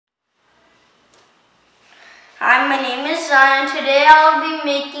Hi, my name is Zion. Today I'll be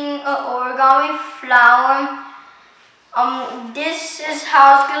making an origami flower. This is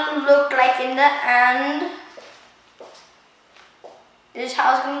how it's gonna look like in the end. This is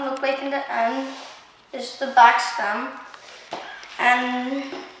how it's gonna look like in the end. This is the back stem. And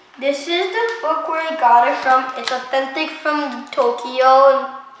this is the book where I got it from. It's authentic from Tokyo,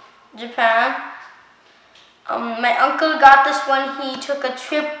 Japan. My uncle got this when he took a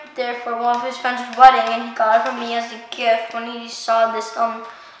trip there for one of his friend's wedding, and he got it for me as a gift when he saw this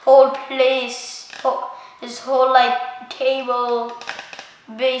whole place, this whole like table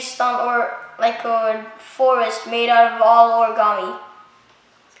based on or like a forest made out of all origami.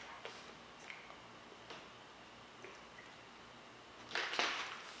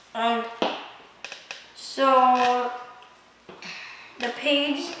 And so the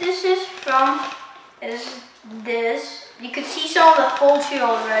page this is from is this. You can see some of the folds here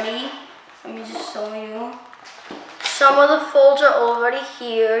already. Let me just show you. Some of the folds are already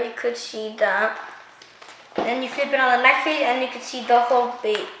here. You could see that. Then you flip it on the next page and you can see the whole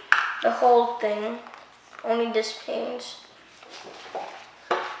page, the whole thing. Only this page.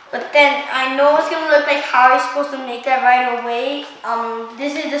 But then I know it's gonna look like how you're supposed to make that right away.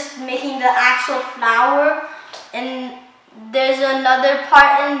 This is just making the actual flower, and there's another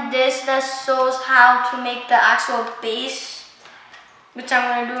part in this that shows how to make the actual base, which I'm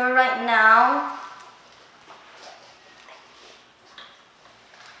going to do it right now.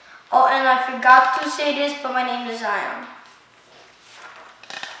 Oh, and I forgot to say this, but my name is Zion.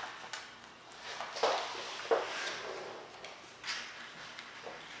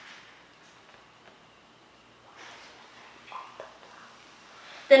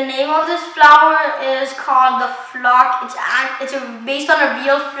 The name of this flower is called the flock. It's based on a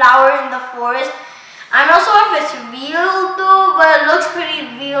real flower in the forest. I'm not sure if it's real though, but it looks pretty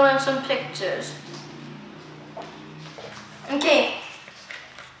real in some pictures. Okay.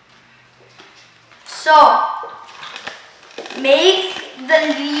 So, make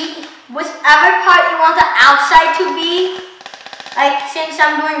the leaf, whichever part you want the outside to be. Like since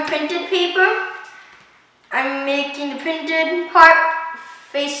I'm doing printed paper, I'm making the printed part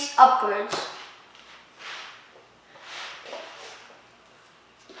face upwards.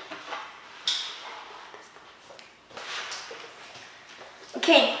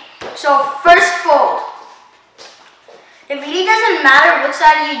 Okay, so first fold. It really doesn't matter which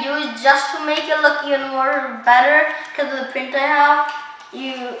side you use, just to make it look even more better because of the print I have.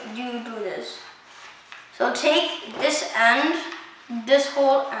 You do this. So take this end, this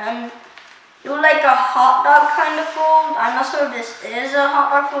whole end. Do like a hot dog kind of fold. I'm not sure if this is a hot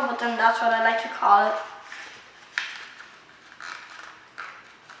dog fold, but then that's what I like to call it.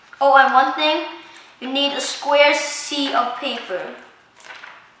 Oh, and one thing, you need a square C of paper.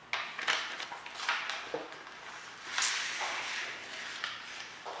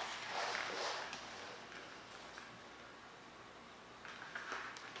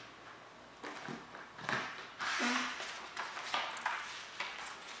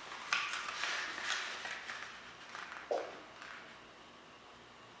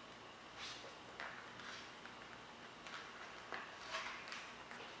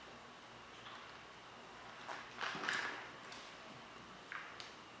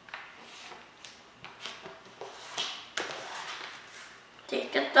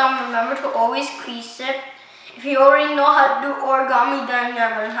 Take the thumb, remember to always crease it. If you already know how to do origami, then you're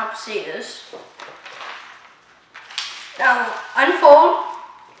going to have to say this. Now, unfold,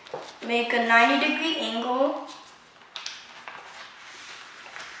 make a 90-degree angle,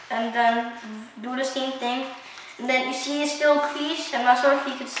 and then do the same thing. And then you see it's still creased. I'm not sure if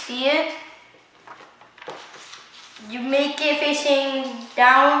you could see it. You make it facing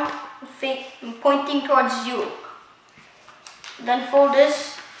down, pointing towards you. Then fold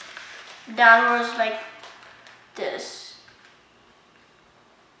this downwards like this.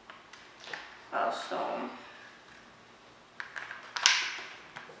 Also,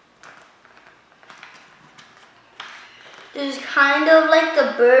 this is kind of like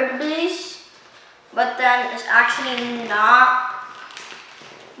the bird base, but then it's actually not.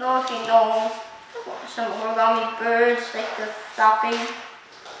 If you know some origami birds, like the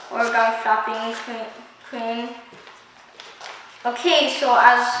origami flapping crane. Okay, so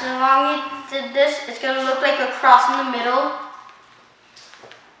as long as you did this, it's going to look like a cross in the middle.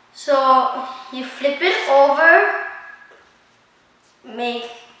 So you flip it over,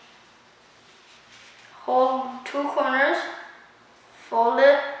 hold two corners, fold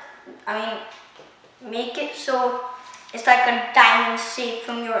it, make it so it's like a diamond shape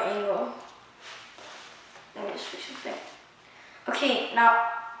from your angle. Let me just switch something. Okay,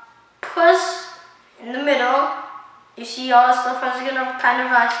 now push in the middle, you see all the stuff is gonna kind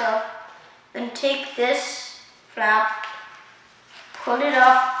of rise up. Then take this flap, pull it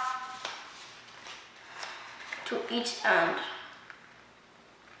up to each end.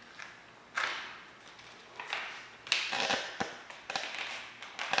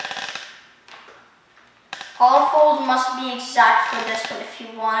 All folds must be exact for this one if you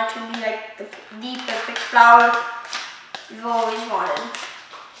want it to be like the perfect flower you've always wanted.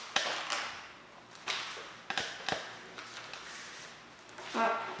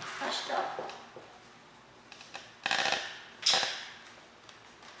 Oh, messed up.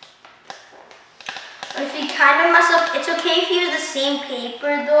 If you kind of mess up, it's okay if you use the same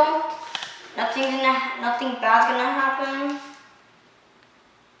paper though. Nothing bad's gonna happen.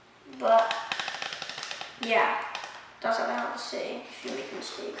 But yeah, that's what I have to say if you make a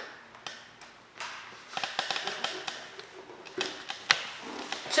mistake.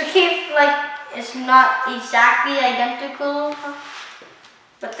 It's okay if like it's not exactly identical,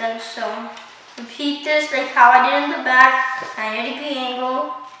 but then so repeat this like how I did in the back, 90-degree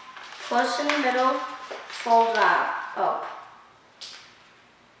angle, plus in the middle, fold that up.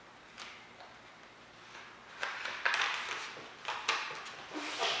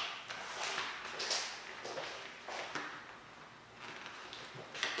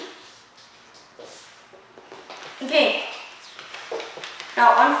 Okay,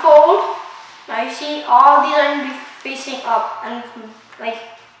 now unfold. Now you see all these are going to be facing up and like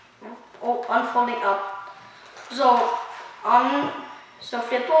unfolding up. So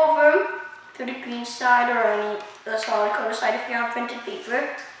flip over to the green side or any the solid color side if you have printed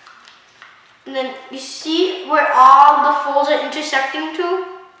paper. And then you see where all the folds are intersecting to?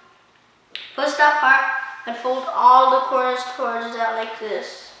 Push that part and fold all the corners towards that like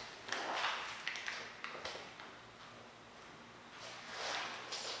this.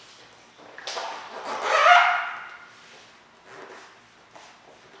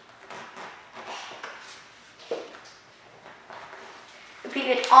 Repeat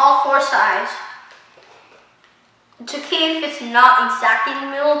it all four sides. It's okay if it's not exactly in the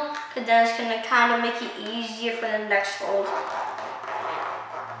middle, because then it's going to kind of make it easier for the next fold.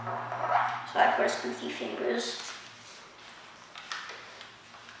 Sorry for squeaky fingers.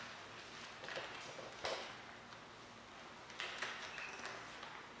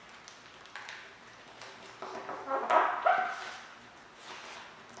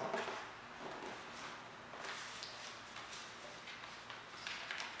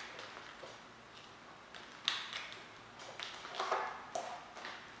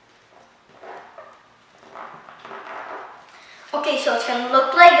 Okay, so it's going to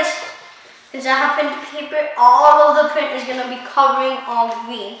look like this. Since I have printed paper, all of the print is going to be covering all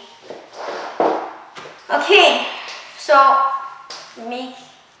green. Okay, so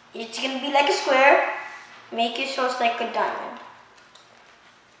it's going to be like a square. Make it so it's like a diamond.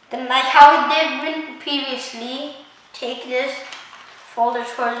 Then like how we did previously, take this, fold it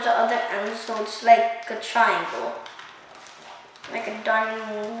towards the other end so it's like a triangle. Like a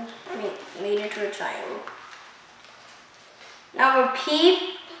diamond made into a triangle. Now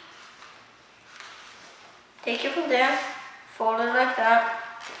repeat, take it from there, fold it like that,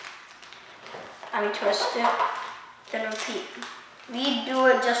 and twist it, then repeat.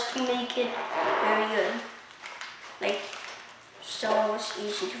 Redo it just to make it very good, like so it's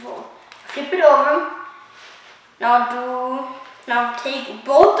easy to fold. Flip it over, now take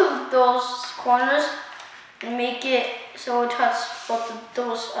both of those corners and make it so it touches both of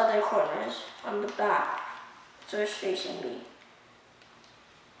those other corners on the back, so it's facing me.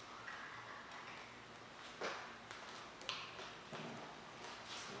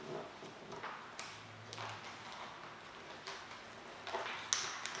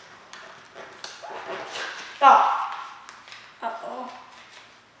 Oh. Uh-oh.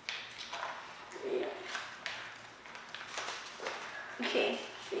 Yeah. Okay,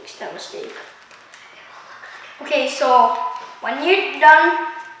 fix that mistake. Okay, so when you're done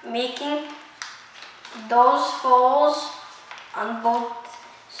making those folds on both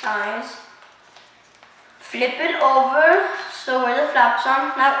sides, flip it over so where the flaps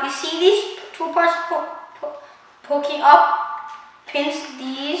are. Now you see these two parts poking up, pinch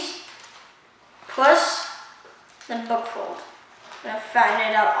these, push, then book fold. Now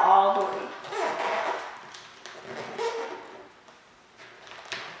flatten it out all the way.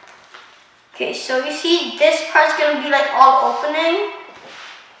 Okay, so you see this part's gonna be like all opening.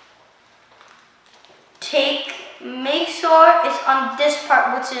 Make sure it's on this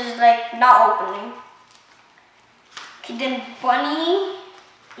part which is like not opening. Okay, then bunny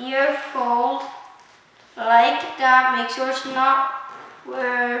ear fold like that. Make sure it's not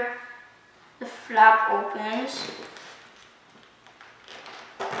where the flap opens.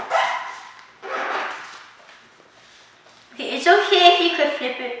 Okay, it's okay if you could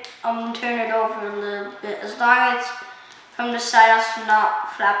flip it, turn it over a little bit, as long as it's from the side it's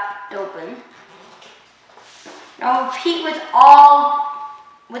not flapped open. Now repeat with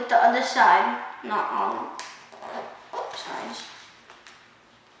the other side, not all sides.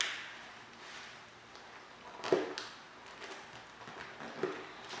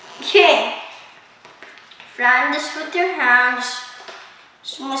 Okay, flatten this with your hands.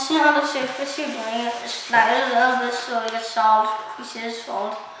 Smushing on the surface you're doing it, slide it a little bit so it gets all pieces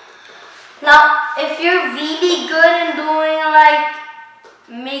fold. Now, if you're really good in doing like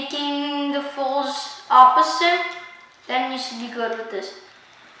making the folds opposite, then you should be good with this.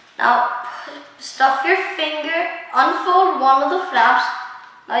 Now, stuff your finger, unfold one of the flaps.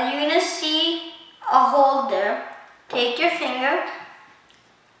 Now you're gonna see a hole there. Take your finger,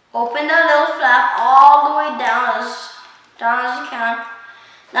 open that little flap all the way down as you can.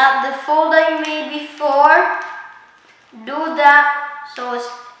 Now the fold that you made before, do that so it's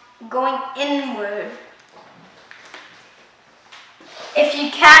going inward. If you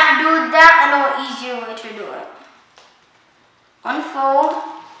can't do that, I know an easier way to do it. Unfold,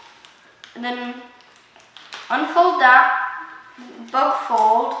 and then unfold that, buck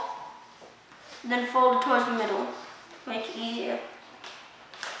fold, then fold it towards the middle. Make it easier.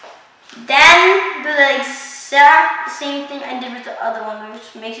 Then do the exact same thing I did with the other one,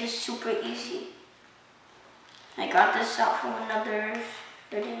 which makes it super easy. I got this out from another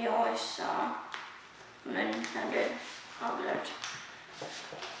video I saw, and then I did all that.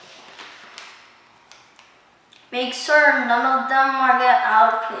 Make sure none of them are get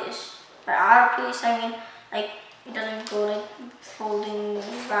out of place. By out of place, I mean like it doesn't go like folding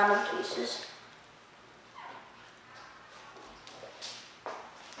random places.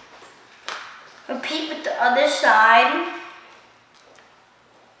 Repeat with the other side.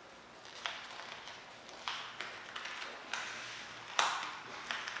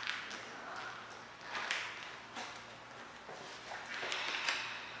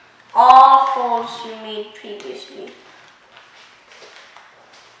 All folds you made previously.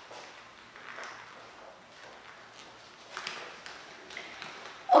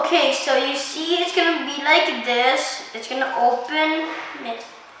 Okay, so you see it's gonna be like this. It's gonna open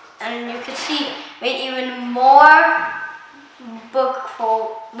and you can see made even more book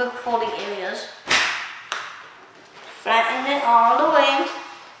folding areas. Flatten it all the way.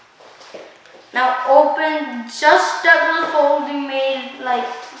 Now open just that little fold you made like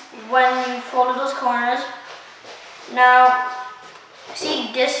when you folded those corners. Now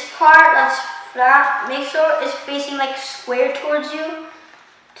see this part that's flat, make sure it's facing like square towards you.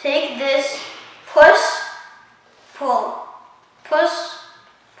 Take this, push, pull, push,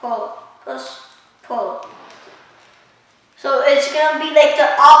 pull, push, pull. So it's gonna be like the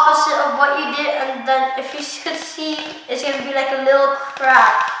opposite of what you did, and then if you could see, it's gonna be like a little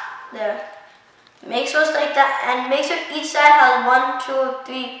crack there. Make sure it's like that, and make sure each side has 1, 2,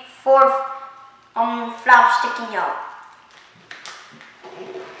 3, 4 flaps sticking out.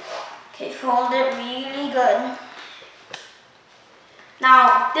 Okay, fold it really good.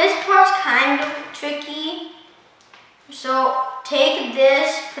 Now this part's kind of tricky. So take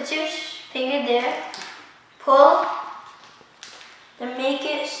this, put your finger there, pull, then make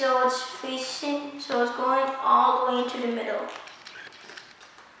it so it's facing, so it's going all the way into the middle.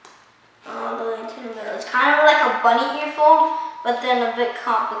 All the way into the middle. It's kind of like a bunny ear fold, but then a bit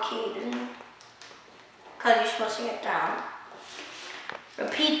complicated because you're smushing it down.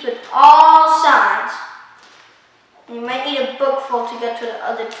 Repeat with all sides. You might need a book fold to get to the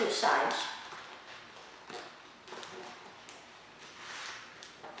other two sides.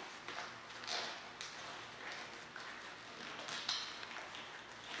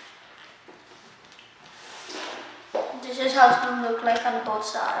 This is how it's going to look like on both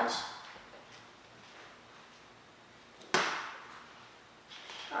sides.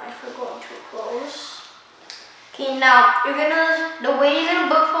 Sorry for going too close. Okay, now the way you're gonna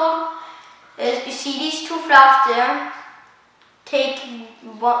book fold is you see these two flaps there.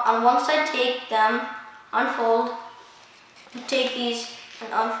 On one side, take them, unfold. You take these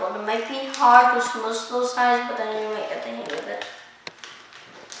and unfold. It might be hard to smush those sides, but then you might get the hang of it.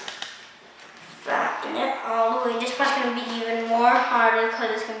 Flatten it all the way. This part's gonna be even more harder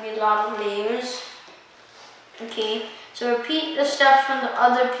because it's gonna be a lot of layers. Okay, so repeat the steps from the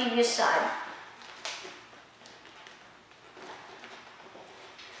other previous side.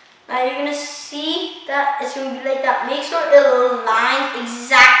 Now you're gonna see that it's gonna be like that. Make sure it aligns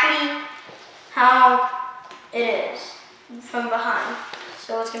exactly how it is from behind.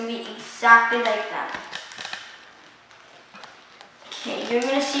 So it's going to be exactly like that. Okay, you're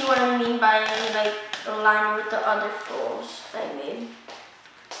going to see what I mean by like align with the other folds that I made.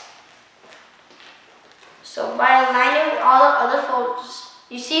 So by aligning with all the other folds,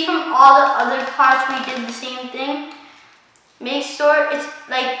 you see from all the other parts we did the same thing. Make sure it's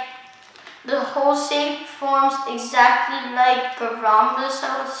like the whole shape forms exactly like a rhombus,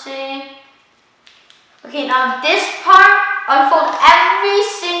 I would say. Okay, now this part, unfold every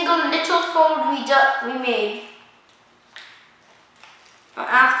single little fold we made. Now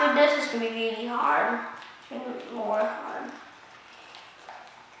after this, it's going to be really hard, more hard.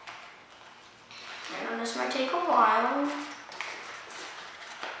 I know this might take a while.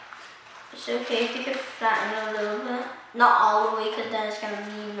 It's okay if you could flatten it a little bit. Not all the way, because then it's going to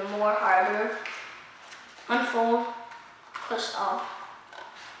be even more harder. Unfold, push up.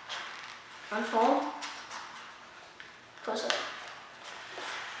 Unfold, push up.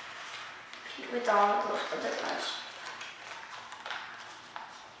 Repeat with all of those other parts.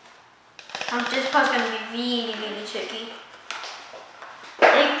 Now this part's going to be really, really tricky.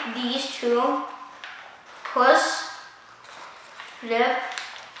 Take these two, push, flip,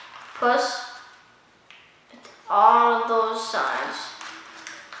 push, all of those sides.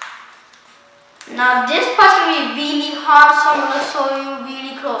 Now this part's going to be really hard, so I'm going to show you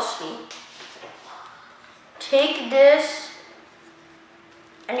really closely. Take this,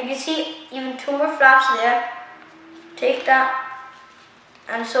 and you can see even two more flaps there. Take that,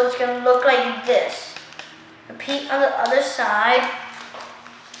 and so it's going to look like this. Repeat on the other side,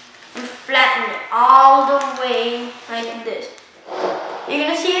 and flatten it all the way like this. You're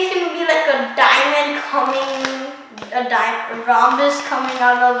going to see it's going to be like a diamond coming, a rhombus coming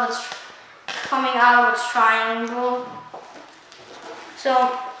out of its triangle.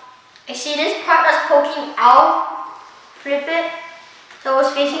 So you see this part that's poking out, flip it so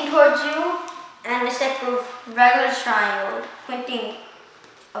it's facing towards you, and it's like a regular triangle pointing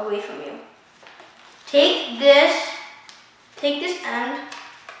away from you. Take this end,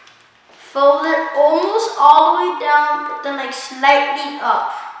 fold it almost all the way down, but then like slightly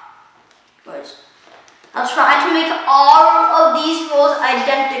up. I'll try to make all of these folds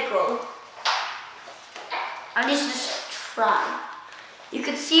identical. At least just try. You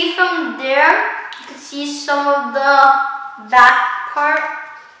could see from there, you could see some of the back part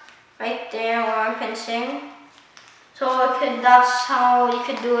right there where I'm pinching. So that's how you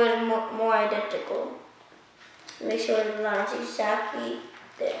could do it more identical. Make sure it lands exactly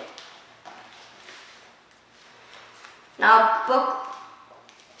there. Now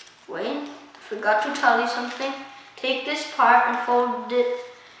forgot to tell you something. Take this part and fold it.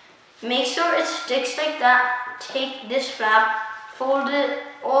 Make sure it sticks like that. Take this flap, fold it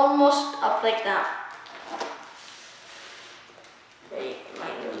almost up like that. Wait, I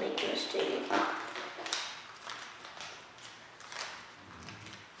might make a mistake.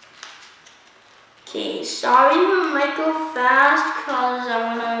 Okay, sorry if I might go fast because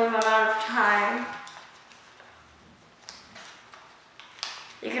I'm gonna run out of time.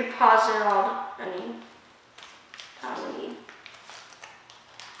 You can pause it all any time you need.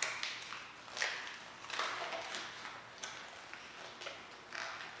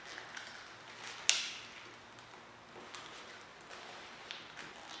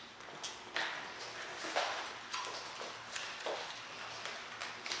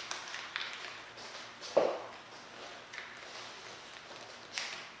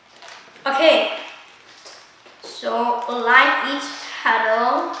 Okay, so align each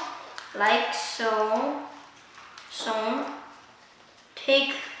petal like so.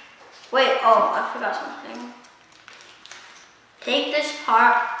 I forgot something. Take this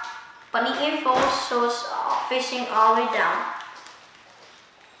part, but it can fold so it's facing all the way down.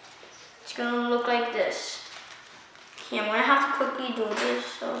 It's gonna look like this. Okay, I'm gonna have to quickly do this,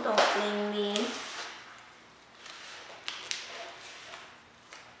 so don't blame me.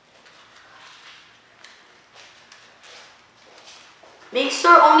 Make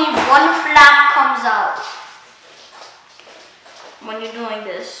sure only one flap comes out when you're doing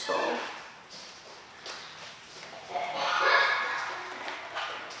this. So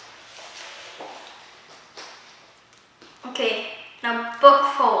okay, now book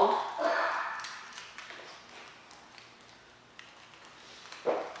fold.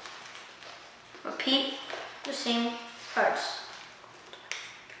 Repeat the same parts.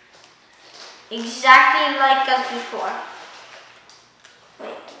 Exactly like as before.